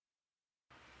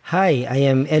Hi, I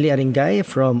am Eli Aringay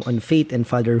from On Faith and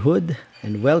Fatherhood,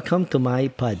 and welcome to my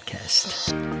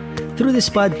podcast. Through this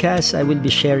podcast, I will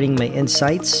be sharing my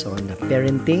insights on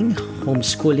parenting,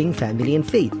 homeschooling, family, and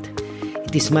faith.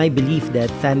 It is my belief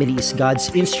that family is God's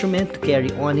instrument to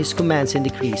carry on His commands and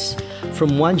decrees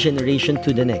from one generation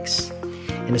to the next.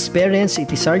 And as parents,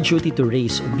 it is our duty to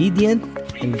raise obedient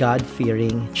and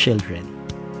God-fearing children.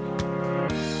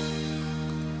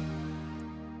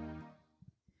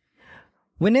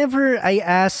 Whenever I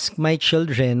ask my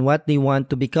children what they want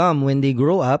to become when they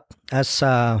grow up, as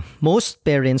most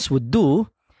parents would do,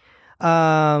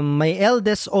 my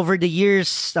eldest over the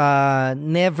years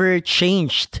never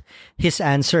changed his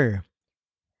answer.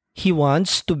 He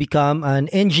wants to become an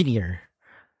engineer.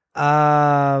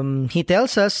 He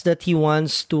tells us that he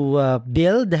wants to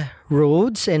build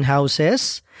roads and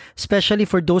houses, especially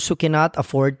for those who cannot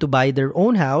afford to buy their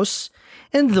own house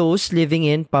and those living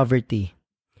in poverty.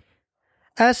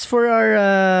 As for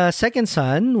our second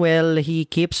son, well, he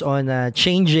keeps on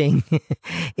changing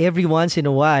every once in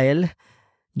a while,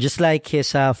 just like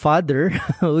his father,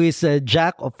 who is a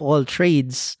jack of all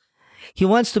trades. He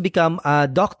wants to become a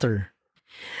doctor,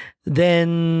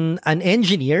 then an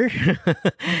engineer,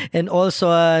 and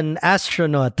also an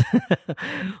astronaut.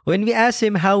 When we asked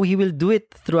him how he will do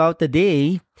it throughout the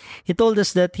day, he told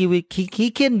us that he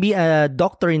can be a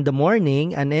doctor in the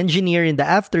morning, an engineer in the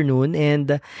afternoon,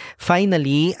 and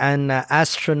finally an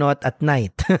astronaut at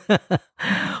night.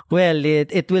 Well,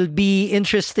 it will be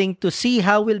interesting to see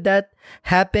how will that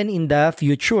happen in the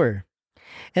future.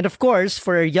 And of course,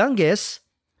 for our youngest,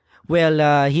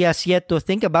 well, he has yet to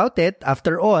think about it.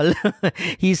 After all,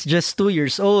 he's just 2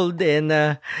 years old.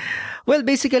 And, well,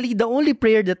 basically, the only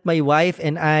prayer that my wife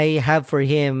and I have for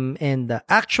him, and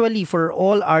actually for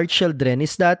all our children,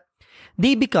 is that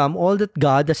they become all that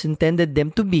God has intended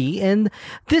them to be. And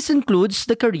this includes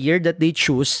the career that they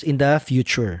choose in the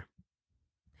future.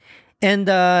 And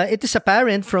it is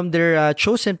apparent from their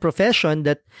chosen profession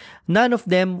that none of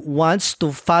them wants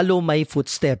to follow my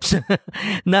footsteps.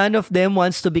 None of them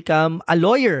wants to become a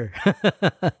lawyer.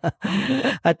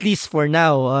 At least for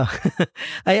now.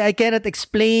 I cannot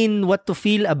explain what to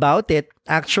feel about it.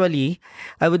 Actually,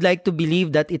 I would like to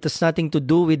believe that it has nothing to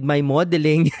do with my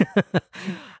modeling.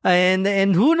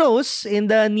 And who knows, in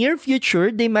the near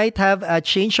future, they might have a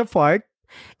change of heart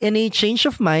and a change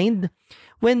of mind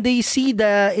when they see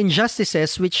the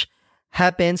injustices which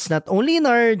happens not only in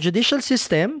our judicial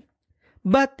system,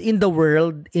 but in the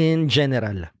world in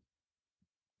general.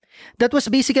 That was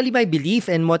basically my belief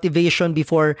and motivation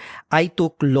before I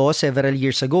took law several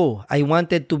years ago. I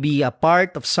wanted to be a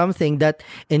part of something that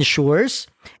ensures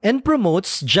and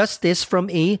promotes justice from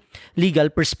a legal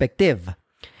perspective.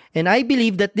 And I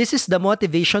believe that this is the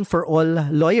motivation for all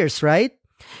lawyers, right?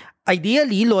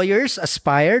 Ideally, lawyers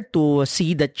aspire to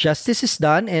see that justice is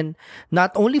done, and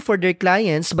not only for their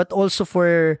clients, but also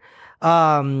for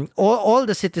all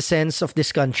the citizens of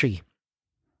this country.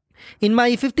 In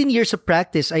my 15 years of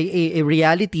practice, a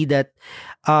reality that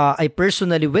I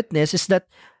personally witness is that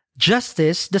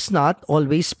justice does not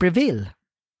always prevail.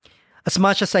 As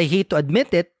much as I hate to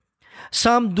admit it,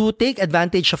 some do take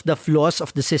advantage of the flaws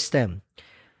of the system.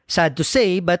 Sad to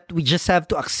say, but we just have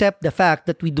to accept the fact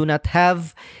that we do not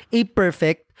have a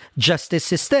perfect justice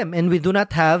system, and we do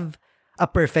not have a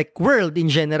perfect world in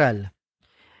general.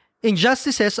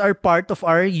 Injustices are part of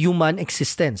our human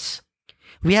existence.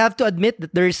 We have to admit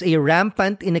that there is a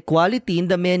rampant inequality in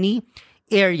the many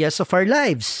areas of our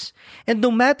lives. And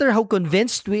no matter how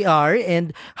convinced we are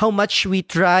and how much we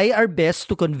try our best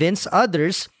to convince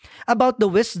others about the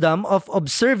wisdom of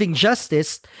observing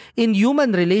justice in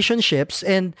human relationships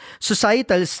and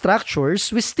societal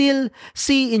structures, we still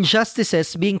see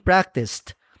injustices being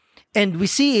practiced. And we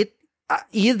see it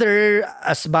either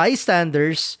as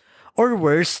bystanders or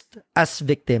worst, as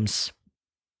victims.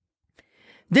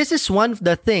 This is one of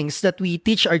the things that we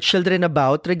teach our children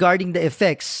about regarding the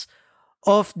effects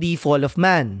of the fall of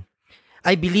man.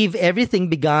 I believe everything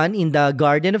began in the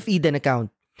Garden of Eden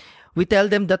account. We tell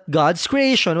them that God's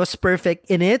creation was perfect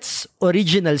in its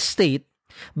original state,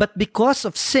 but because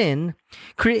of sin,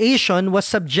 creation was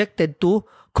subjected to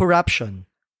corruption.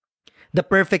 The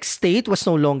perfect state was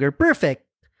no longer perfect.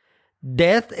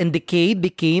 Death and decay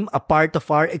became a part of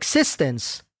our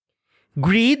existence.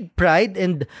 Greed, pride,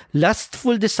 and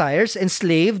lustful desires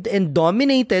enslaved and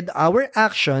dominated our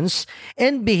actions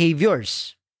and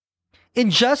behaviors.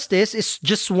 Injustice is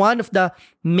just one of the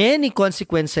many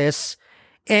consequences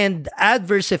and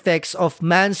adverse effects of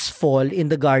man's fall in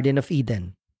the Garden of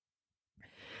Eden.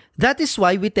 That is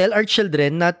why we tell our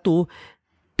children not to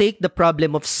take the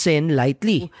problem of sin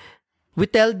lightly. We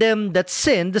tell them that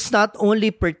sin does not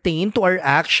only pertain to our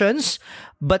actions,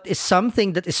 but is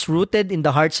something that is rooted in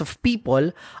the hearts of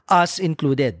people, us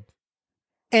included.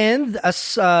 And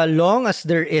as long as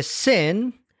there is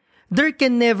sin, there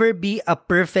can never be a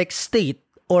perfect state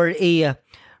or a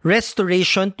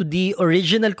restoration to the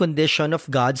original condition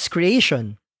of God's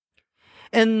creation.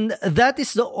 And that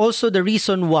is also the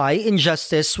reason why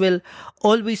injustice will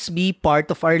always be part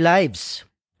of our lives.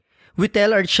 We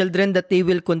tell our children that they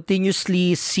will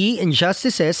continuously see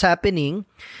injustices happening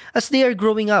as they are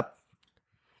growing up.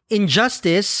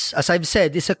 Injustice, as I've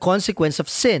said, is a consequence of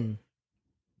sin.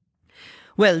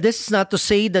 Well, this is not to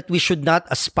say that we should not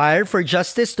aspire for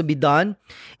justice to be done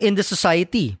in the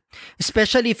society.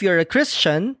 Especially if you're a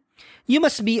Christian, you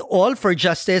must be all for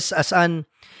justice as an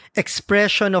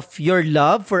expression of your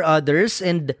love for others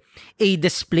and a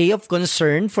display of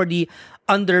concern for the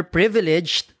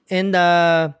underprivileged and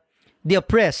the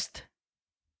oppressed.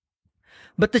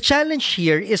 But the challenge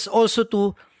here is also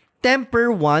to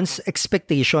temper one's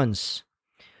expectations.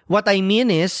 What I mean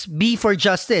is, be for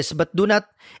justice, but do not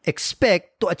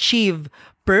expect to achieve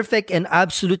perfect and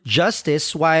absolute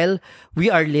justice while we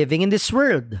are living in this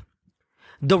world.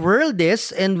 The world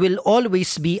is and will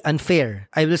always be unfair.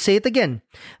 I will say it again.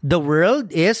 The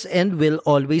world is and will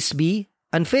always be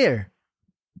unfair.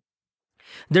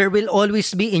 There will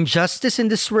always be injustice in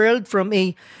this world from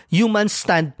a human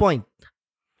standpoint.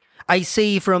 I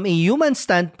say from a human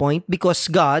standpoint because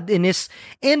God, in His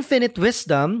infinite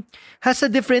wisdom, has a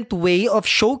different way of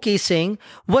showcasing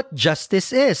what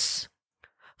justice is.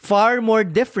 Far more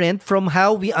different from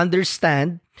how we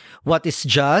understand what is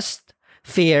just,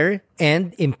 fair,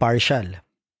 and impartial.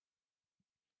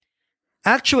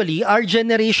 Actually, our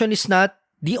generation is not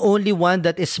the only one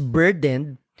that is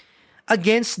burdened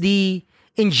against the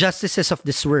injustices of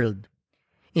this world.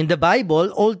 In the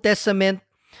Bible, Old Testament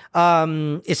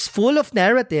is full of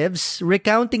narratives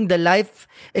recounting the life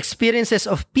experiences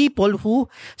of people who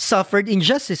suffered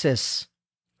injustices.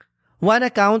 One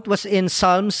account was in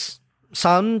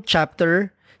Psalm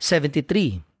chapter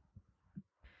 73.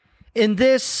 In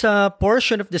this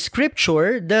portion of the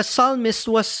scripture, the psalmist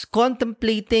was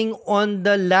contemplating on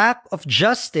the lack of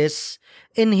justice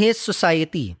in his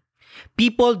society.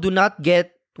 People do not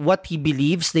get what he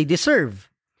believes they deserve.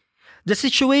 The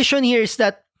situation here is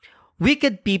that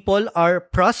wicked people are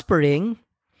prospering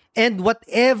and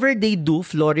whatever they do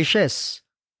flourishes.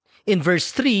 In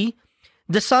verse 3,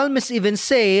 the psalmist even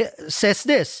says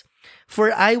this,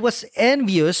 "For I was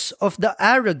envious of the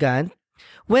arrogant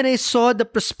when I saw the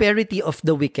prosperity of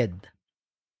the wicked."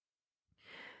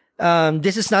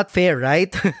 This is not fair,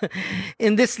 right?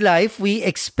 In this life, we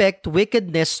expect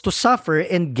wickedness to suffer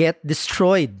and get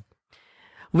destroyed.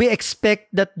 We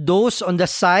expect that those on the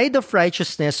side of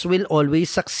righteousness will always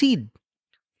succeed.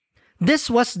 This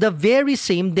was the very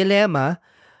same dilemma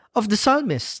of the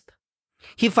psalmist.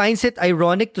 He finds it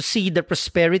ironic to see the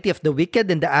prosperity of the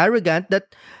wicked and the arrogant,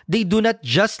 that they do not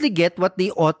justly get what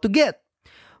they ought to get,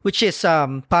 which is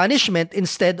punishment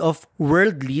instead of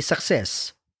worldly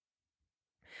success.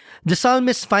 The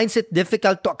psalmist finds it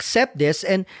difficult to accept this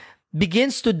and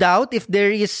begins to doubt if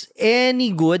there is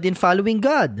any good in following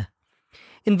God.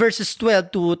 In verses 12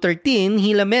 to 13,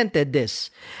 he lamented this,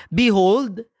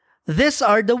 "Behold, these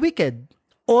are the wicked,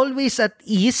 always at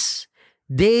ease,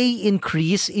 they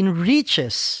increase in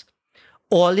riches.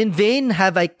 All in vain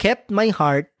have I kept my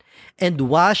heart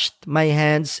and washed my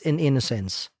hands in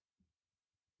innocence."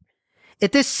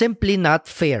 It is simply not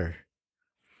fair.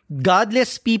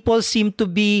 Godless people seem to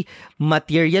be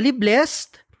materially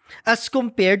blessed as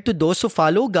compared to those who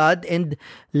follow God and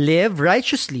live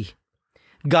righteously.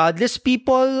 Godless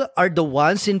people are the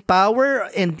ones in power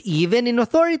and even in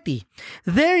authority.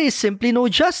 There is simply no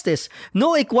justice,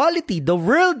 no equality. The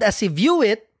world as we view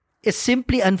it is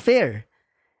simply unfair.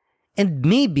 And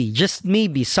maybe, just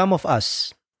maybe, some of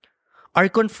us are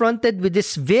confronted with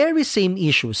these very same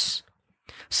issues.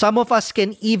 Some of us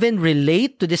can even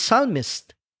relate to the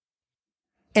psalmist.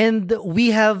 And we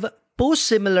have posed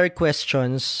similar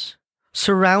questions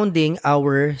surrounding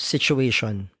our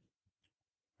situation.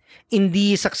 In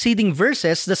the succeeding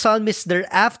verses, the psalmist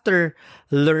thereafter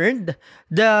learned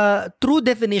the true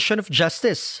definition of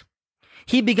justice.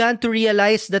 He began to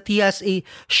realize that he has a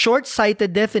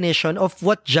short-sighted definition of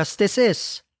what justice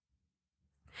is.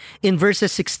 In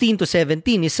verses 16 to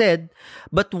 17, he said,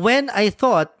 "But when I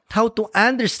thought how to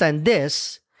understand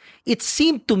this, it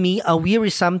seemed to me a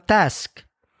wearisome task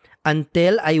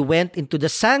until I went into the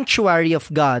sanctuary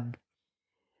of God.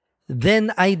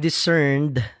 Then I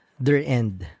discerned their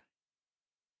end."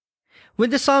 When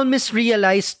the psalmist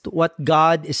realized what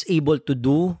God is able to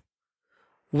do,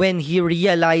 when he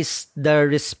realized the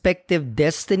respective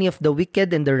destiny of the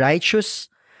wicked and the righteous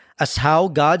as how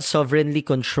God sovereignly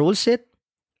controls it,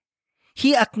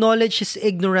 he acknowledged his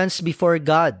ignorance before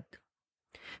God.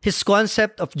 His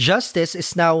concept of justice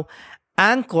is now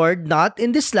anchored not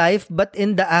in this life but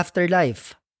in the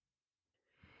afterlife.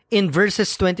 In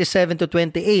verses 27 to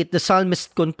 28, the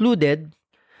psalmist concluded,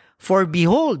 "For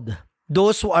behold,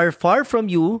 those who are far from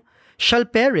you shall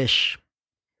perish.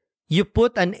 You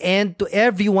put an end to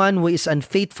everyone who is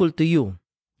unfaithful to you."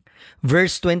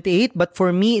 Verse 28, "But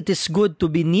for me it is good to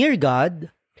be near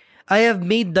God. I have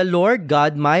made the Lord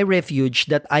God my refuge,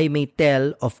 that I may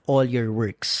tell of all your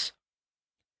works."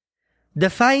 The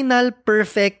final,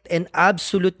 perfect, and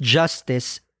absolute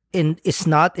justice is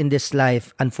not in this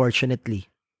life, unfortunately.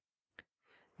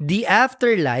 The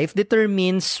afterlife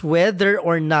determines whether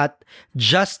or not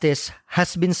justice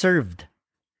has been served.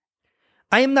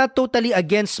 I am not totally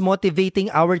against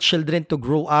motivating our children to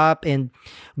grow up and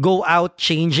go out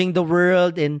changing the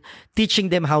world and teaching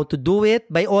them how to do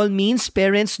it. By all means,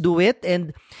 parents, do it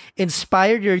and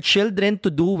inspire your children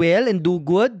to do well and do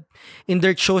good in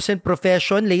their chosen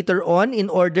profession later on in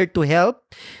order to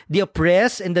help the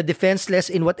oppressed and the defenseless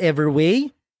in whatever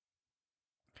way.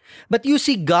 But you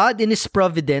see, God in His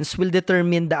providence will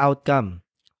determine the outcome.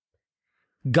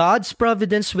 God's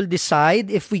providence will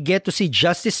decide if we get to see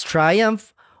justice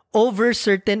triumph over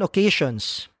certain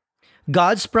occasions.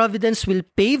 God's providence will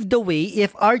pave the way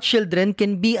if our children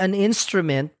can be an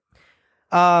instrument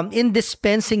in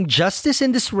dispensing justice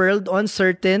in this world on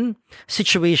certain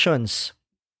situations.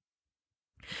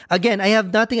 Again, I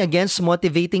have nothing against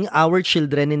motivating our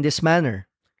children in this manner.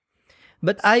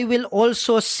 But I will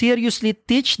also seriously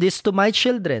teach this to my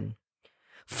children.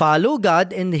 Follow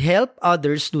God and help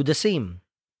others do the same.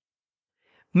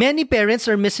 Many parents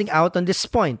are missing out on this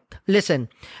point. Listen,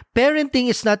 parenting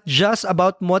is not just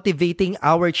about motivating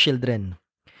our children.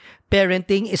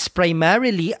 Parenting is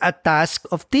primarily a task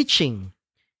of teaching.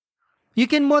 You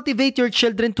can motivate your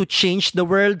children to change the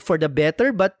world for the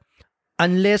better, but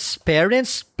unless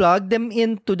parents plug them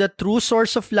into the true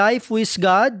source of life, who is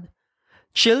God,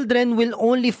 children will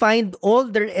only find all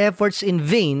their efforts in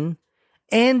vain,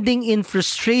 ending in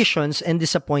frustrations and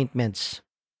disappointments.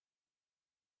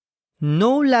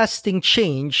 No lasting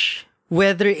change,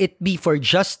 whether it be for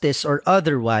justice or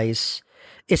otherwise,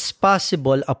 is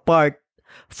possible apart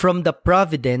from the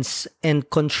providence and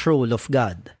control of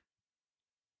God.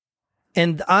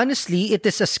 And honestly, it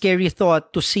is a scary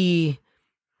thought to see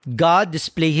God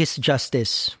display His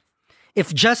justice.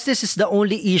 If justice is the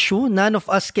only issue, none of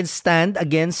us can stand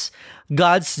against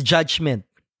God's judgment.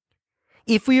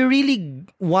 If we really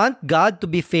want God to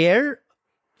be fair,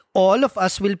 all of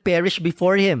us will perish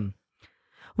before Him.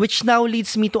 Which now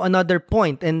leads me to another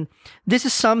point, and this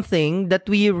is something that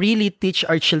we really teach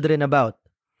our children about.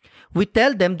 We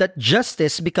tell them that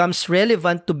justice becomes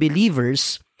relevant to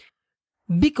believers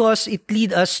because it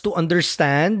leads us to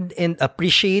understand and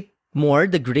appreciate more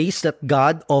the grace that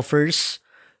God offers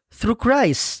through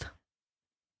Christ.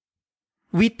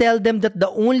 We tell them that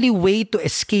the only way to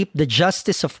escape the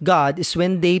justice of God is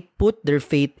when they put their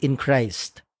faith in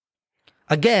Christ.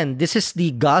 Again, this is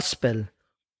the gospel.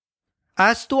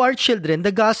 As to our children,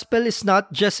 the gospel is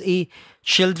not just a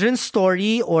children's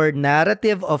story or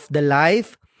narrative of the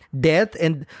life, death,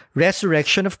 and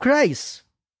resurrection of Christ.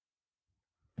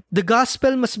 The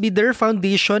gospel must be their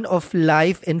foundation of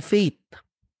life and faith.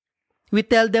 We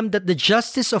tell them that the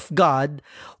justice of God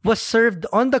was served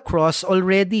on the cross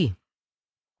already.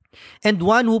 And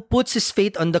one who puts his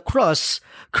faith on the cross,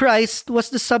 Christ, was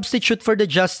the substitute for the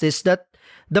justice that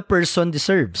the person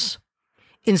deserves.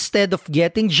 Instead of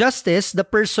getting justice, the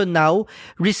person now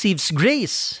receives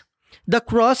grace. The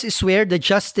cross is where the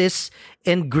justice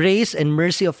and grace and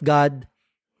mercy of God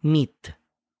meet.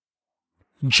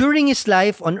 During His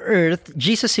life on earth,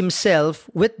 Jesus Himself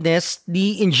witnessed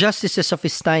the injustices of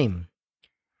His time.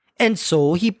 And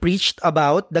so He preached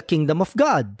about the kingdom of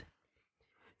God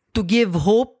to give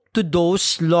hope to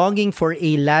those longing for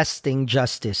a lasting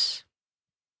justice.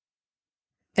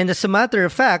 And as a matter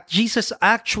of fact, Jesus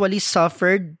actually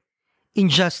suffered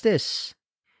injustice.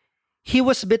 He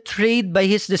was betrayed by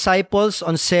His disciples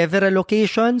on several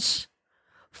occasions,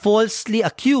 falsely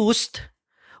accused,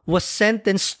 was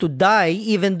sentenced to die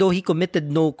even though He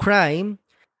committed no crime,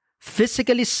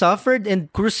 physically suffered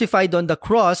and crucified on the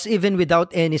cross even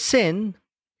without any sin.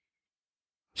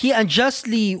 He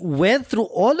unjustly went through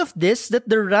all of this that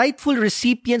the rightful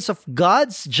recipients of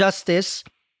God's justice,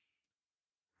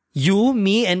 you,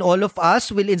 me, and all of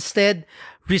us, will instead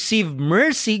receive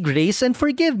mercy, grace, and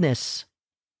forgiveness.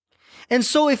 And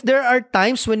so if there are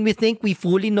times when we think we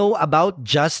fully know about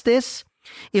justice,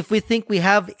 if we think we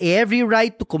have every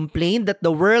right to complain that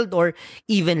the world or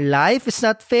even life is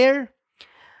not fair,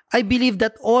 I believe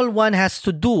that all one has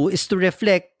to do is to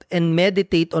reflect and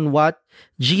meditate on what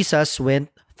Jesus went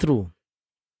through.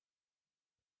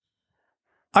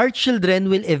 Our children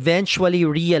will eventually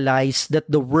realize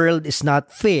that the world is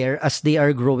not fair as they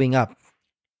are growing up.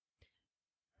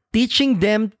 Teaching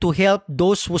them to help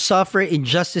those who suffer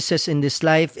injustices in this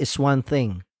life is one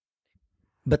thing.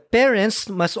 But parents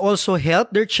must also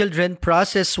help their children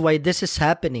process why this is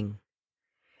happening.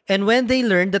 And when they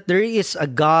learn that there is a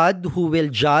God who will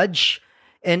judge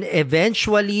and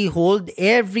eventually hold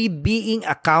every being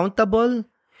accountable,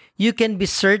 you can be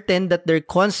certain that their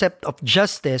concept of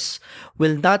justice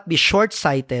will not be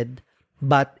short-sighted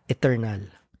but eternal.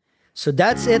 So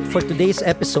that's it for today's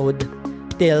episode.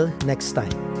 Till next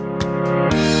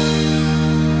time.